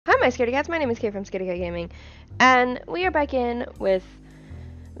my scaredy cats, my name is Kay from Scaredy Cat Gaming, and we are back in with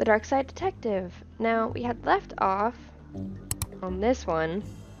the Darkside Detective. Now, we had left off on this one,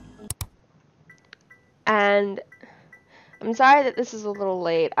 and I'm sorry that this is a little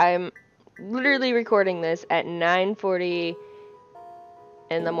late. I'm literally recording this at 9:40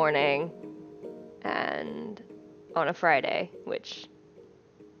 in the morning, and on a Friday, which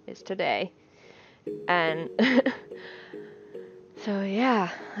is today, and so yeah,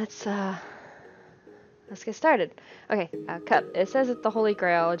 let's get started. Okay, cup. It says it's the Holy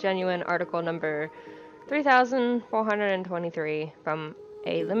Grail, genuine article number 3,423 from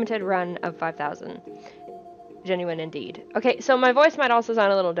a limited run of 5,000. Genuine indeed. Okay, so my voice might also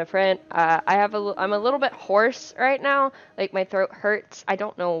sound a little different. I'm a little bit hoarse right now. Like my throat hurts. I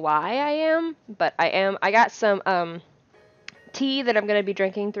don't know why I am, but I am. I got some tea that I'm gonna be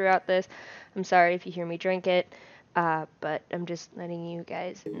drinking throughout this. I'm sorry if you hear me drink it, but I'm just letting you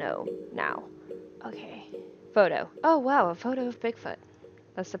guys know now. Okay. Photo. Oh, wow, a photo of Bigfoot.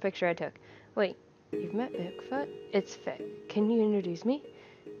 That's the picture I took. Wait, you've met Bigfoot? It's Fit. Can you introduce me?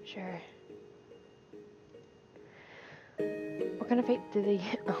 Sure. What kind of fate did they...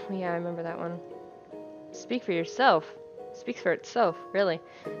 Oh, yeah, I remember that one. Speak for yourself. Speaks for itself, really.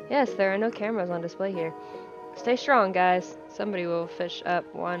 Yes, there are no cameras on display here. Stay strong, guys. Somebody will fish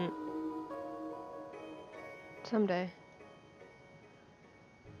up one... someday.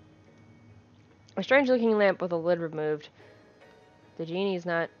 A strange-looking lamp with a lid removed. The genie's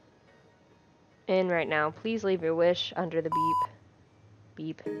not in right now. Please leave your wish under the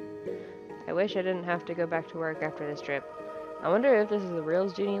beep. I wish I didn't have to go back to work after this trip. I wonder if this is the real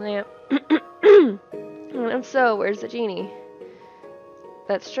genie lamp. And if so, where's the genie?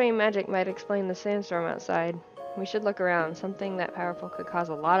 That strange magic might explain the sandstorm outside. We should look around. Something that powerful could cause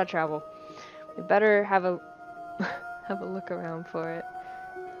a lot of trouble. We better have a have a look around for it.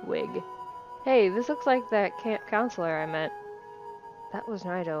 Wig. Hey, this looks like that counselor I met. That was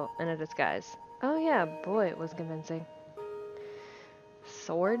Nigel in a disguise. Oh yeah, boy, it was convincing.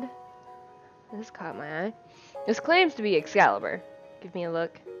 Sword? This caught my eye. This claims to be Excalibur. Give me a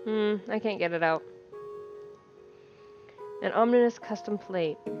look. I can't get it out. An ominous custom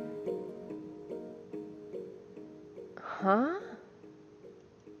plate. Huh?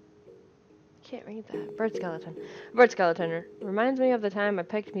 Can't read that. Bird skeleton. Bird skeleton reminds me of the time I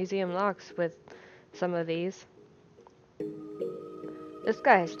picked museum locks with some of these. This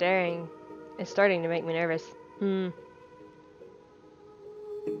guy is starting to make me nervous.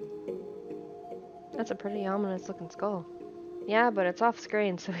 That's a pretty ominous looking skull. Yeah, but it's off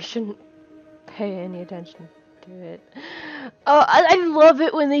screen, so we shouldn't pay any attention to it. Oh, I love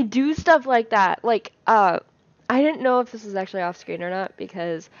it when they do stuff like that. Like, I didn't know if this was actually off screen or not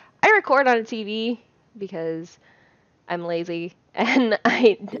because I record on a TV because I'm lazy and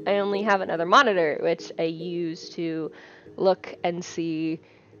I only have another monitor, which I use to look and see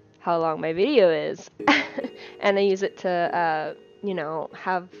how long my video is. And I use it to, you know,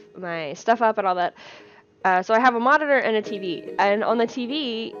 have my stuff up and all that. So I have a monitor and a TV, and on the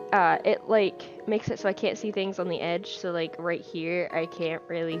TV, it like makes it so I can't see things on the edge. So like right here, I can't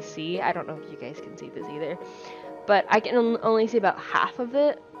really see. I don't know if you guys can see this either, but I can only see about half of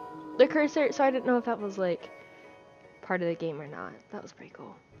it, the cursor. So I didn't know if that was like part of the game or not. That was pretty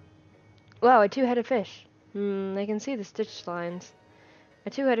cool. Wow, a two-headed fish. I can see the stitch lines. A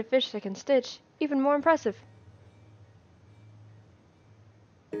two-headed fish that can stitch. Even more impressive.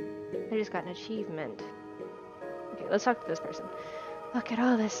 I just got an achievement. Okay, let's talk to this person. Look at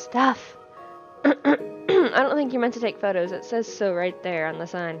all this stuff. I don't think you're meant to take photos. It says so right there on the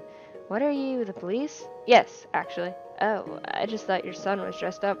sign. What are you, the police? Yes, actually. Oh, I just thought your son was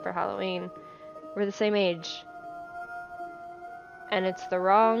dressed up for Halloween. We're the same age. And it's the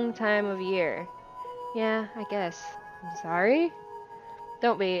wrong time of year. Yeah, I guess. I'm sorry?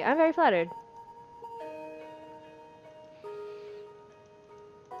 Don't be. I'm very flattered.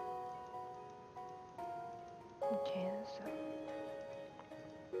 Okay, so...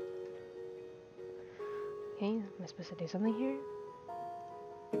 Okay, am I supposed to do something here?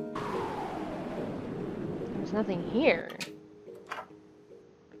 There's nothing here.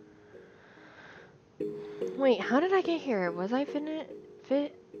 Wait, how did I get here? Was I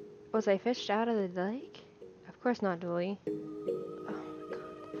was I fished out of the lake? Of course not, Dooley. Oh my god.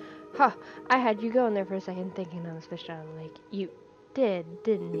 Huh, I had you going there for a second thinking I was fished out of the lake. You did,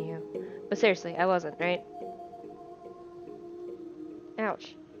 didn't you? But seriously, I wasn't, right?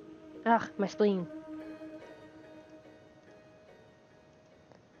 Ouch. Ugh, my spleen.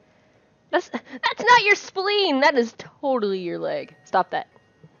 That's not your spleen! That is totally your leg. Stop that.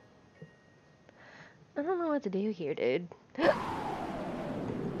 I don't know what to do here, dude.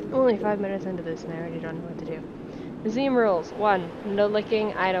 Only 5 minutes into this and I already don't know what to do. Museum rules. 1. No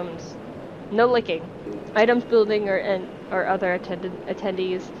licking items. No licking. Items, building, or other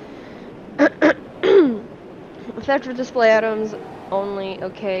attendees. Theft or display items only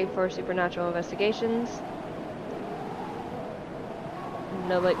okay for supernatural investigations.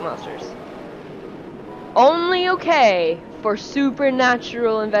 No lick monsters. Only okay for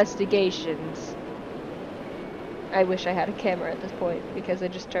supernatural investigations. I wish I had a camera at this point because I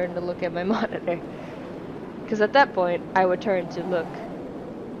just turned to look at my monitor. Because at that point, I would turn to look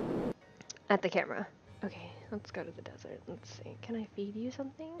at the camera. Okay, let's go to the desert. Let's see. Can I feed you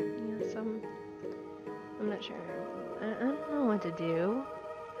something? I'm not sure. I don't know what to do.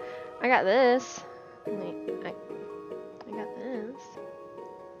 I got this. Wait, I got this.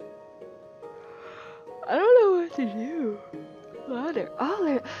 I don't know what to do. Ladder.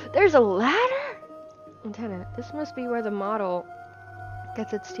 Oh, there's a ladder? Antenna. This must be where the model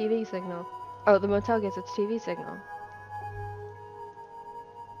gets its TV signal. Oh, the motel gets its TV signal.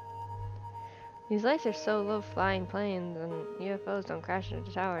 These lights are so low, flying planes and UFOs don't crash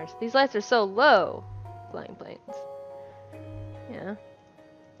into towers. These lights are so low, flying planes. Yeah.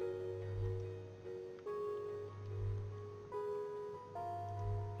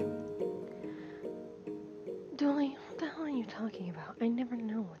 Dooley, what the hell are you talking about? I never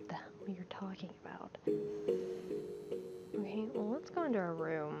know what the hell you're talking about. Okay, well, let's go into our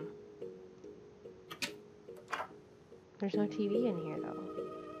room. There's no TV in here, though.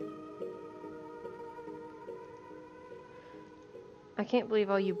 I can't believe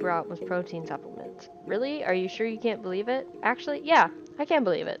all you brought was protein supplements. Really? Are you sure you can't believe it? Actually, yeah, I can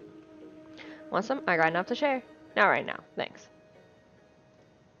believe it. Want some? I got enough to share. Not right now, thanks.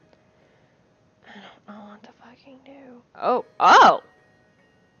 I don't know what to fucking do. Oh!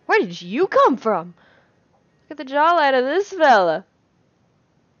 Where did you come from? Look at the jawline of this fella.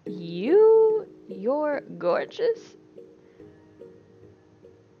 You're gorgeous.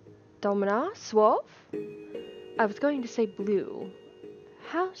 Domina, suave? I was going to say blue.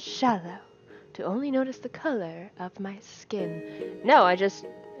 How shallow to only notice the color of my skin. No,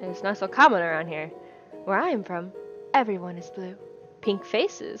 it's not so common around here. Where I am from, everyone is blue. Pink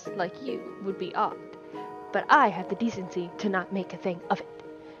faces, like you, would be odd. But I have the decency to not make a thing of it.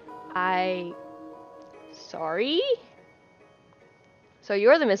 Sorry? So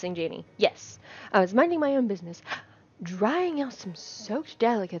you're the missing genie? Yes. I was minding my own business, drying out some soaked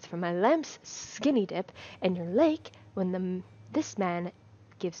delicates from my lamp's skinny dip in your lake when this man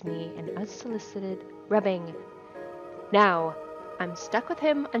gives me an unsolicited rubbing. Now, I'm stuck with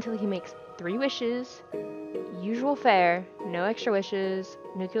him until he makes 3 wishes. Usual fare, no extra wishes,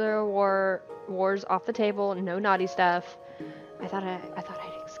 nuclear wars off the table, no naughty stuff. I thought I'd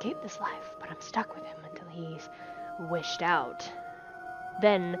escape this life, but I'm stuck with him until he's wished out.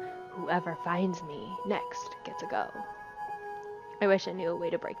 Then, whoever finds me next gets a go. I wish I knew a way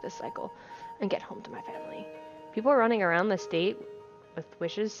to break this cycle and get home to my family. People running around the state with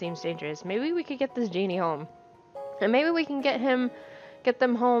wishes seems dangerous. Maybe we could get this genie home. And maybe we can get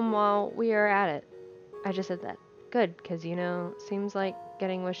them home while we are at it. I just said that. Good, because, seems like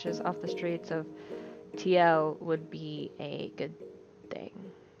getting wishes off the streets of TL would be a good thing.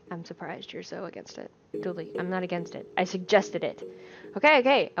 I'm surprised you're so against it. Dooley, I'm not against it. I suggested it.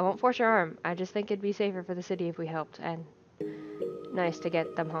 Okay, I won't force your arm. I just think it'd be safer for the city if we helped, and nice to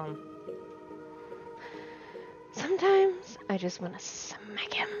get them home. Sometimes I just want to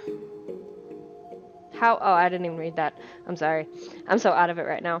smack him. How? Oh, I didn't even read that. I'm sorry. I'm so out of it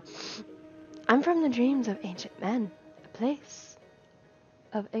right now. I'm from the dreams of ancient men, a place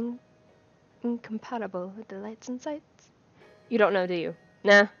of incompatible delights and sights. You don't know, do you?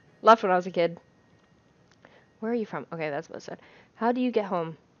 Nah, left when I was a kid. Where are you from? Okay, that's what it said. How do you get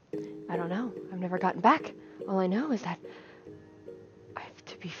home? I don't know. I've never gotten back. All I know is that I have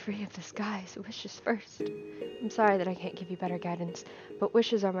to be free of this guy's wishes first. I'm sorry that I can't give you better guidance, but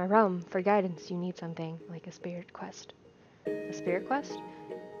wishes are my realm. For guidance, you need something like a spirit quest. A spirit quest?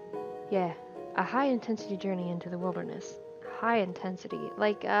 Yeah, a high-intensity journey into the wilderness. High intensity,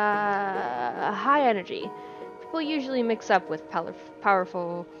 like, high energy. People usually mix up with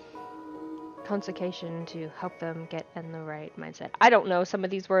powerful consecration to help them get in the right mindset. I don't know some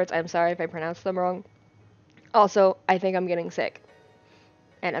of these words. I'm sorry if I pronounce them wrong. Also, I think I'm getting sick.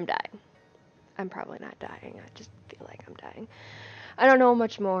 And I'm dying. I'm probably not dying. I just feel like I'm dying. I don't know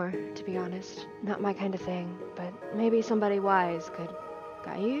much more, to be honest. Not my kind of thing. But maybe somebody wise could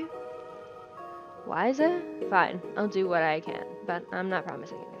guide you? Wiser? Fine. I'll do what I can. But I'm not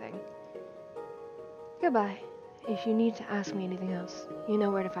promising anything. Goodbye. If you need to ask me anything else, you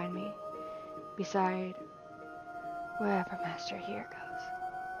know where to find me. Beside wherever Master here goes.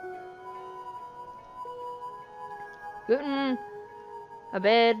 Guten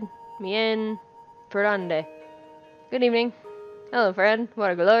Abed Mien Perdande. Good evening. Hello, Fred.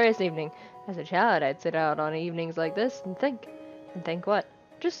 What a glorious evening. As a child, I'd sit out on evenings like this and think. And think what?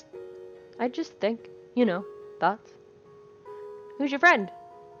 I'd just think. You know, thoughts. Who's your friend?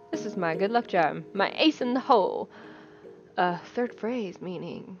 This is my good luck charm. My ace in the hole. A third phrase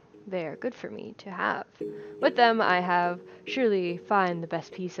meaning they're good for me to have. With them, I have surely find the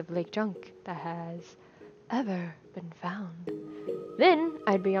best piece of lake junk that has ever been found. Then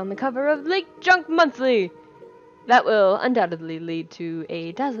I'd be on the cover of Lake Junk Monthly. That will undoubtedly lead to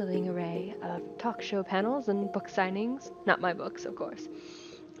a dazzling array of talk show panels and book signings. Not my books, of course.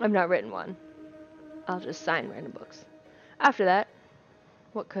 I've not written one. I'll just sign random books. After that,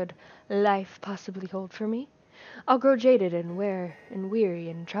 what could life possibly hold for me? I'll grow jaded and weary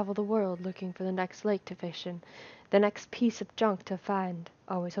and travel the world looking for the next lake to fish in, the next piece of junk to find,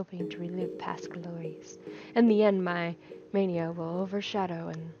 always hoping to relive past glories. In the end, my mania will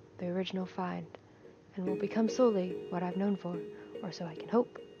overshadow the original find, and will become solely what I've known for, or so I can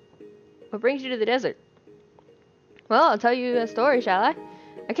hope. What brings you to the desert? Well, I'll tell you a story, shall I?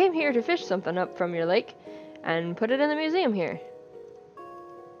 I came here to fish something up from your lake, and put it in the museum here.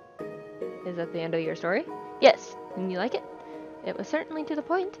 Is that the end of your story? Yes. And you like it? It was certainly to the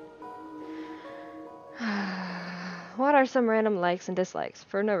point. What are some random likes and dislikes?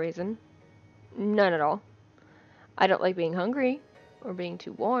 For no reason. None at all. I don't like being hungry, or being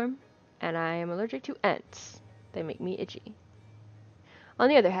too warm, and I am allergic to ants. They make me itchy. On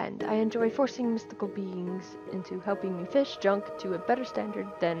the other hand, I enjoy forcing mystical beings into helping me fish junk to a better standard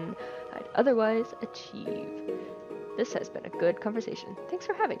than I'd otherwise achieve. This has been a good conversation. Thanks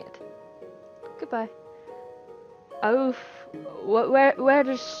for having it. Goodbye. Oh, where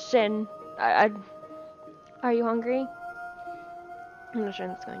does Sin? Are you hungry? I'm not sure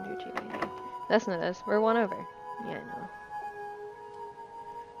that's going to achieve anything. That's not us. We're one over. Yeah, I know.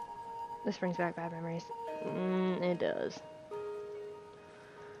 This brings back bad memories. It does.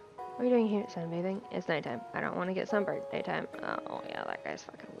 What are you doing here? Sunbathing? It's nighttime. I don't want to get sunburned daytime. Oh, yeah, that guy's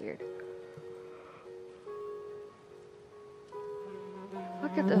fucking weird.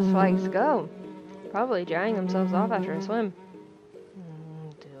 Look at those flags go. Probably drying themselves off after a swim.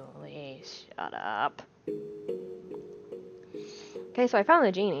 Dooley, shut up. Okay, so I found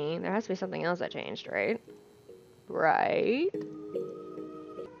the genie. There has to be something else that changed, right? Right?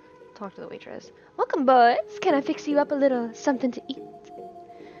 Talk to the waitress. Welcome, boys. Can I fix you up a little something to eat?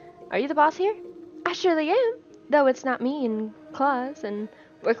 Are you the boss here? I surely am. Though it's not me and Claus, and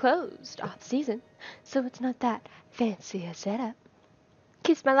we're closed off season, so it's not that fancy a setup.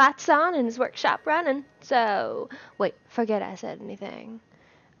 Keeps my lights on and his workshop running, so... Wait, forget I said anything.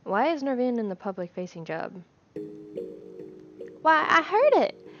 Why is Nervin in the public-facing job? Why, I heard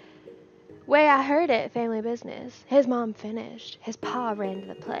it. Way I heard it, family business. His mom finished. His pa ran to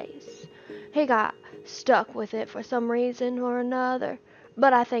the place. He got stuck with it for some reason or another,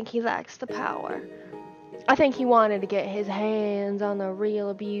 but I think he lacks the power. I think he wanted to get his hands on the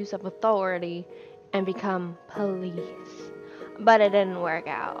real abuse of authority and become police. But it didn't work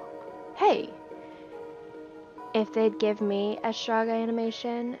out. Hey, if they'd give me a shrug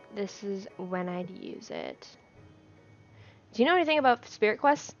animation, this is when I'd use it. Do you know anything about Spirit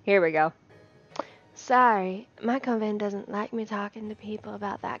Quests? Here we go. Sorry, my convent doesn't like me talking to people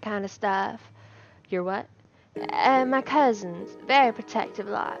about that kind of stuff. Your what? My cousins. Very protective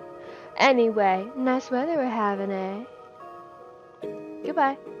lot. Anyway, nice weather we're having, eh?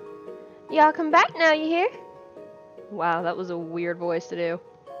 Goodbye. Y'all come back now, you hear? Wow, that was a weird voice to do.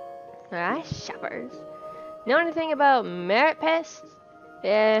 Alright, shoppers. Know anything about merit pests?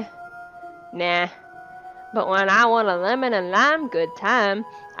 Yeah. Nah. But when I want a lemon and lime good time,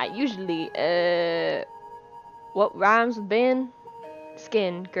 I usually, what rhymes with Ben?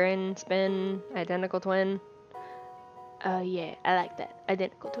 Skin, grin, spin, identical twin. Yeah, I like that.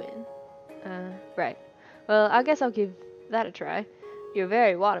 Identical twin. Right. Well, I guess I'll give that a try. You're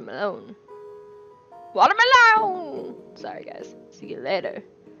very watermelon. Watermelon! Sorry, guys. See you later.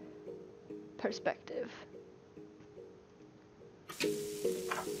 Perspective.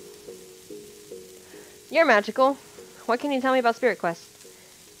 You're magical. What can you tell me about Spirit Quest?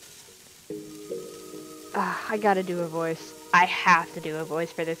 I gotta do a voice. I have to do a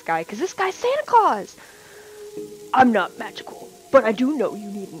voice for this guy, because this guy's Santa Claus! I'm not magical, but I do know you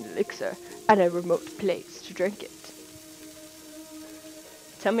need an elixir and a remote place to drink it.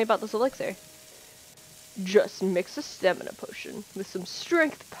 Tell me about this elixir. Just mix a stamina potion with some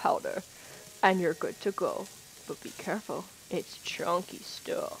strength powder, and you're good to go. But be careful, it's chunky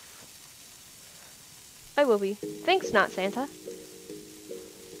stuff. I will be. Thanks, not Santa.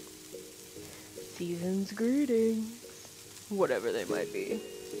 Season's greetings. whatever they might be.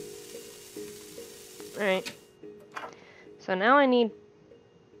 Alright. So now I need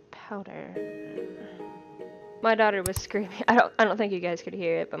powder. My daughter was screaming. I don't think you guys could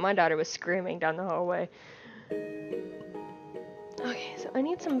hear it, but my daughter was screaming down the hallway. Okay, so I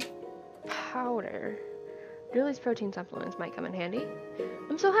need some powder. Julie's protein supplements might come in handy.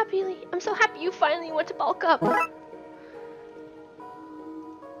 I'm so happy you finally went to bulk up.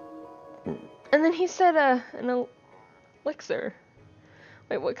 And then he said an elixir.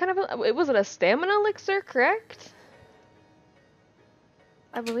 Wait, what kind of was it a stamina elixir, correct?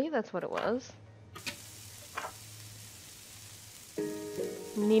 I believe that's what it was.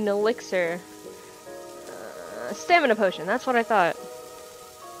 Need an elixir. Stamina potion, that's what I thought.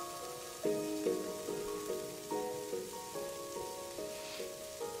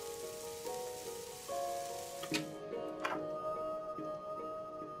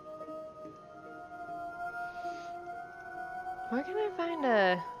 Where can I find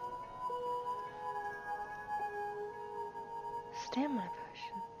a stamina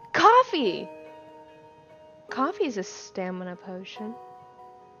potion? Coffee! Coffee's a stamina potion.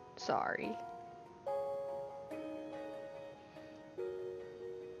 Sorry.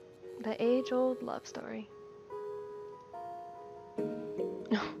 The age-old love story.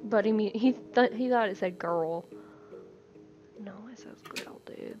 Buddy, he thought it said girl. No, it says girl,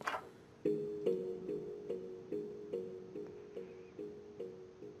 dude.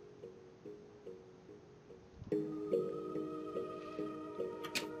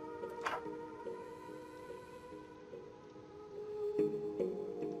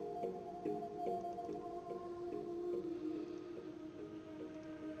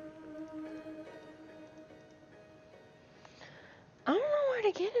 I don't know where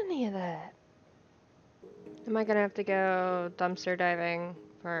to get any of that. Am I gonna have to go dumpster diving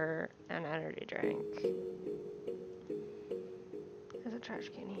for an energy drink? There's a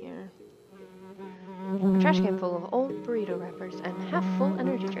trash can here. A trash can full of old burrito wrappers and half-full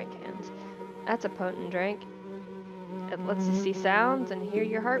energy drink cans. That's a potent drink. It lets you see sounds and hear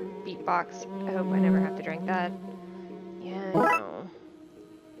your heart beatbox. I hope I never have to drink that. Yeah, I know.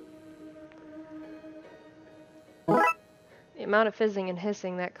 The amount of fizzing and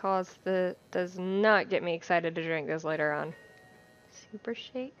hissing that caused does not get me excited to drink this later on. Super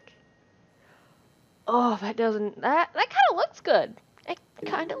shake. Oh, that kind of looks good. It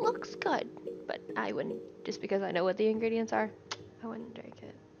kind of looks good, but I wouldn't, just because I know what the ingredients are, I wouldn't drink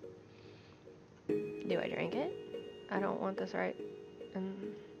it. Do I drink it? I don't want this, right?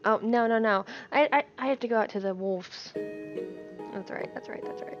 Oh, no. I have to go out to the wolves. That's right.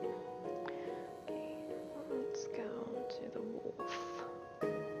 Okay, let's go to the wolf.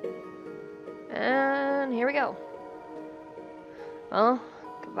 And here we go. Well,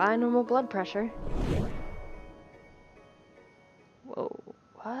 goodbye normal blood pressure. Whoa,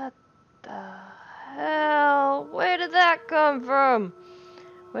 what the hell? Where did that come from?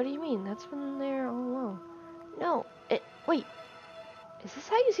 What do you mean? That's been there all along. No, wait. Is this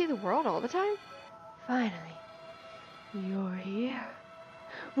how you see the world all the time? Finally, you're here.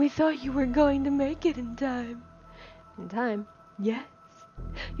 We thought you were going to make it in time. In time? Yes.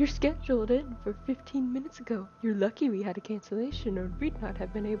 You're scheduled in for 15 minutes ago. You're lucky we had a cancellation, or we'd not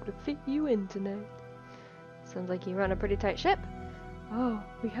have been able to fit you in tonight. Sounds like you run a pretty tight ship. Oh,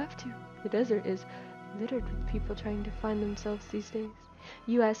 we have to. The desert is littered with people trying to find themselves these days.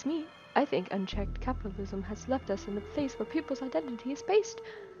 You ask me, I think unchecked capitalism has left us in a place where people's identity is based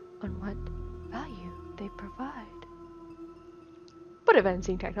on what value they provide. But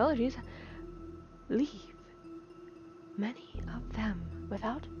advancing technologies leave many of them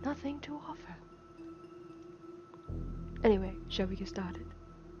without nothing to offer. Anyway, shall we get started?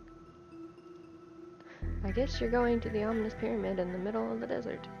 I guess you're going to the ominous pyramid in the middle of the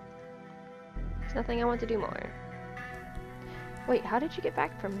desert. There's nothing I want to do more. Wait, how did you get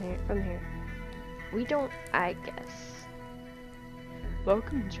back from here? We don't, I guess.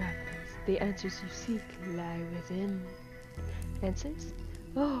 Welcome, travelers. The answers you seek lie within. Answers?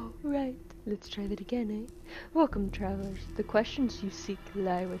 Oh, right. Let's try that again, eh? Welcome, travelers. The questions you seek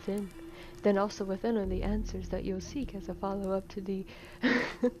lie within. Then also within are the answers that you'll seek as a follow-up to the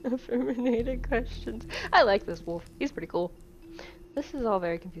affirmative questions. I like this wolf. He's pretty cool. This is all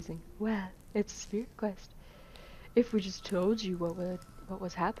very confusing. Well, it's a spirit quest. If we just told you what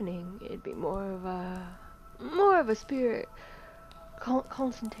was happening, it'd be more of a spirit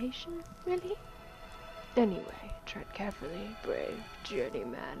concentration, really. Anyway, tread carefully, brave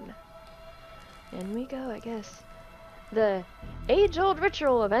journeyman. In we go, I guess. The age-old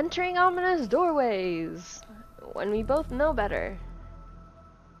ritual of entering ominous doorways, when we both know better.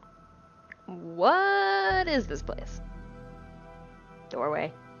 What is this place?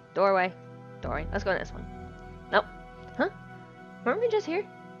 Doorway. Doorway. Doorway. Let's go in this one. Nope. Huh? Weren't we just here?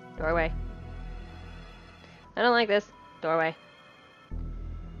 Doorway. I don't like this. Doorway.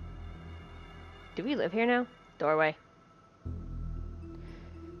 Do we live here now? Doorway.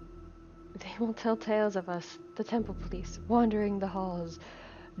 They will tell tales of us, the temple police, wandering the halls,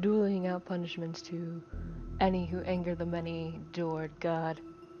 dueling out punishments to any who anger the many adored God.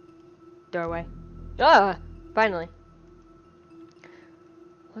 Doorway. Ah! Finally.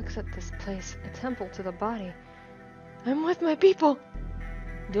 Looks at this place, a temple to the body. I'm with my people!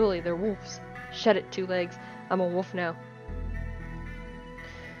 Duly, they're wolves. Shed it, 2 legs. I'm a wolf now.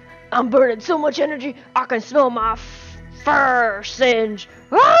 I'm burning so much energy, I can smell my fur singe.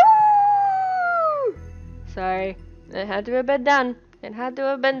 Woo! Sorry. It had to have been done. It had to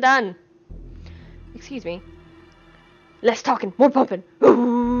have been done. Excuse me. Less talking, more pumping.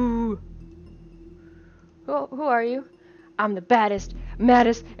 Ooh. Who are you? I'm the baddest,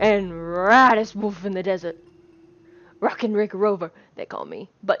 maddest, and raddest wolf in the desert. Rockin' Rick Rover, they call me.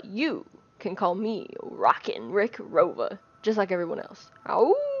 But you can call me Rockin' Rick Rover, just like everyone else.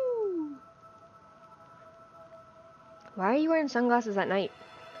 Ow! Why are you wearing sunglasses at night?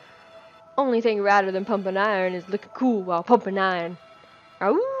 Only thing radder than pumping iron is looking cool while pumping iron.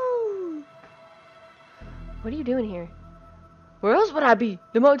 Ow! What are you doing here? Where else would I be?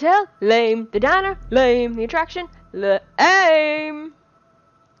 The motel? Lame. The diner? Lame. The attraction? Lame.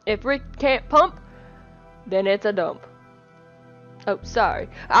 If Rick can't pump, then it's a dump. Oh, sorry.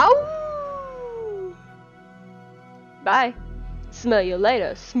 Ow! Bye. Smell you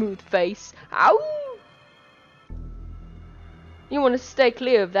later, smooth face. Ow! You want to stay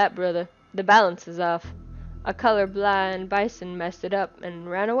clear of that, brother. The balance is off. A colorblind bison messed it up and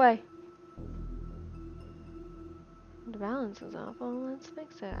ran away. The balance is off. Well, let's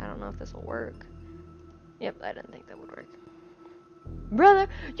fix it. I don't know if this will work. Yep, I didn't think that would work. Brother,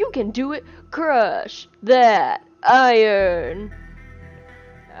 you can do it. Crush that iron.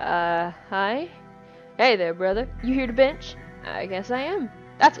 Hi? Hey there, brother. You here to bench? I guess I am.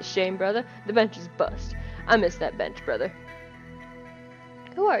 That's a shame, brother. The bench is bust. I miss that bench, brother.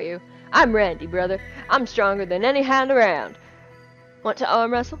 Who are you? I'm Randy, brother. I'm stronger than any hound around. Want to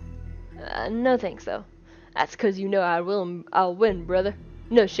arm wrestle? No thanks, though. That's 'cause you know I'll win, brother.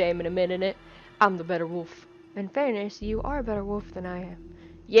 No shame in admitting it. I'm the better wolf. In fairness, you are a better wolf than I am.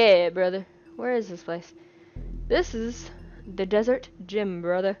 Yeah, brother. Where is this place? This is the Desert Gym,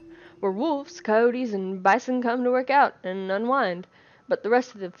 brother, where wolves, coyotes, and bison come to work out and unwind. But the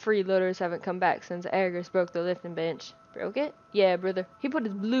rest of the freeloaders haven't come back since Argus broke the lifting bench. Broke it? Yeah, brother. He put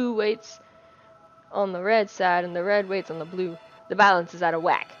his blue weights on the red side and the red weights on the blue. The balance is out of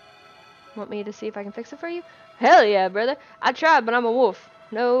whack. Want me to see if I can fix it for you? Hell yeah, brother. I tried, but I'm a wolf.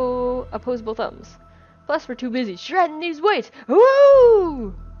 No opposable thumbs. Plus, we're too busy shredding these weights.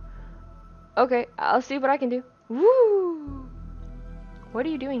 Woo! Okay, I'll see what I can do. Woo! What are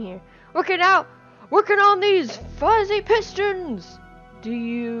you doing here? Working out! Working on these fuzzy pistons! Do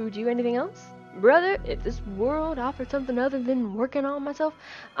you do anything else? Brother, if this world offered something other than working on myself,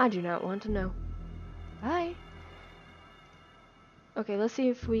 I do not want to know. Bye. Okay, let's see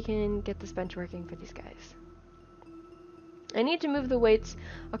if we can get this bench working for these guys. I need to move the weights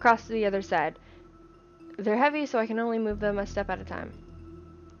across to the other side. They're heavy, so I can only move them a step at a time.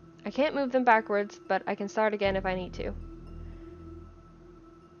 I can't move them backwards, but I can start again if I need to.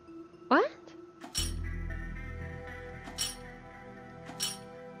 What?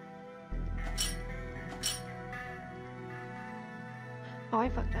 Oh, I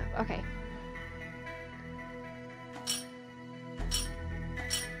fucked up. Okay.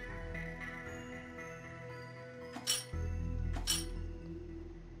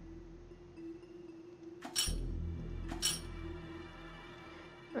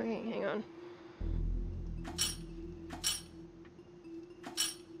 Okay, hang on.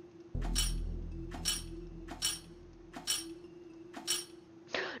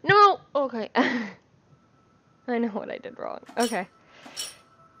 No! Okay. I know what I did wrong. Okay.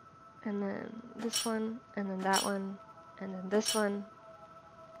 And then this one, and then that one, and then this one,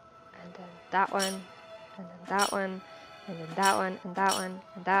 and then that one, and then that one, and then that one, and that one,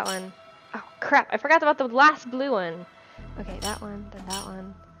 and that one. Oh crap, I forgot about the last blue one. Okay, that one, then that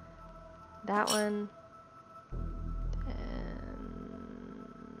one, that one, and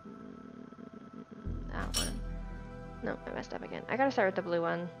that one. No, I messed up again. I gotta start with the blue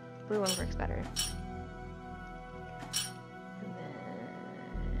one. Blue one works better. And then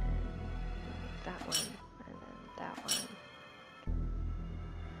that one, and then that one. And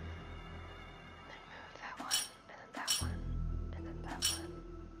then move that one, and then that one, and then that one,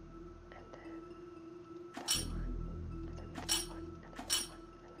 and then that one, and then that one, and then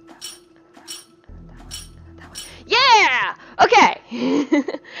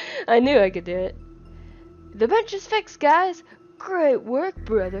I knew I could do it. The bench is fixed, guys. Great work,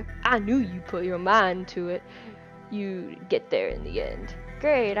 brother. I knew you put your mind to it. You get there in the end.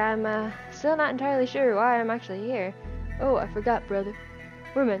 Great, I'm still not entirely sure why I'm actually here. Oh, I forgot, brother.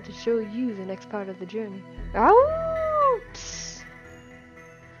 We're meant to show you the next part of the journey. Oh!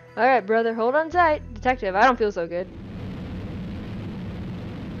 Alright, brother, hold on tight. Detective, I don't feel so good.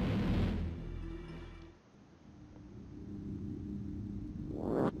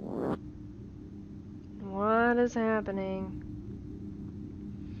 What is happening?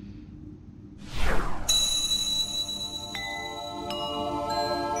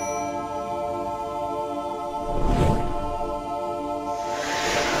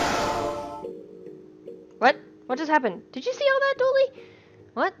 What? What just happened? Did you see all that, Dooley?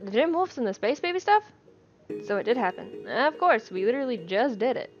 What? The Gym Wolves and the Space Baby stuff? So it did happen. Of course, we literally just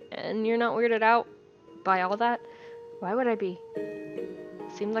did it. And you're not weirded out by all that? Why would I be?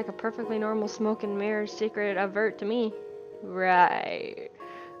 Seemed like a perfectly normal smoke and mirrors secret avert to me. Right.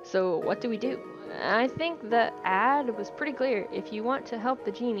 So what do we do? I think the ad was pretty clear. If you want to help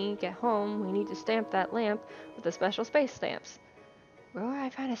the genie get home, we need to stamp that lamp with the special space stamps. Where would I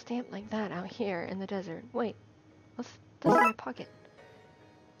find a stamp like that out here in the desert? Wait, what's this in my pocket?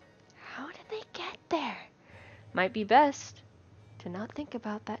 How did they get there? Might be best to not think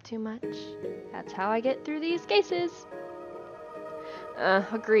about that too much. That's how I get through these cases.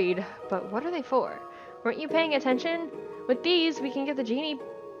 Agreed. But what are they for? Weren't you paying attention? With these, we can get the genie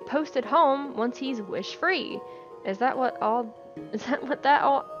posted home once he's wish-free. Is that what that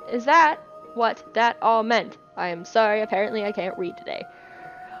all meant? I am sorry, apparently I can't read today.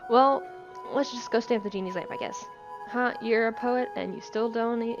 Well, let's just go stamp the genie's lamp, I guess. Huh, you're a poet and you still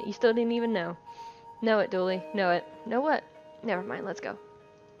didn't even know. Know it, Dooley. Know it. Know what? Never mind, let's go.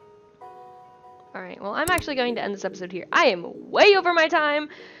 Alright, well, I'm actually going to end this episode here. I am way over my time.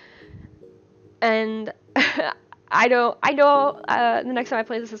 And I know the next time I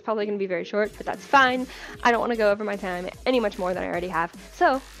play this is probably going to be very short, but that's fine. I don't want to go over my time any much more than I already have.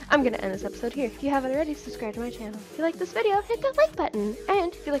 So, I'm going to end this episode here. If you haven't already, subscribe to my channel. If you like this video, hit that like button.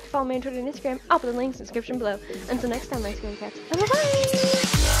 And if you'd like to follow me on Twitter and Instagram, I'll put the links in the description below. Until next time, my scary cats.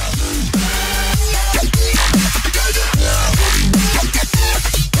 Bye-bye!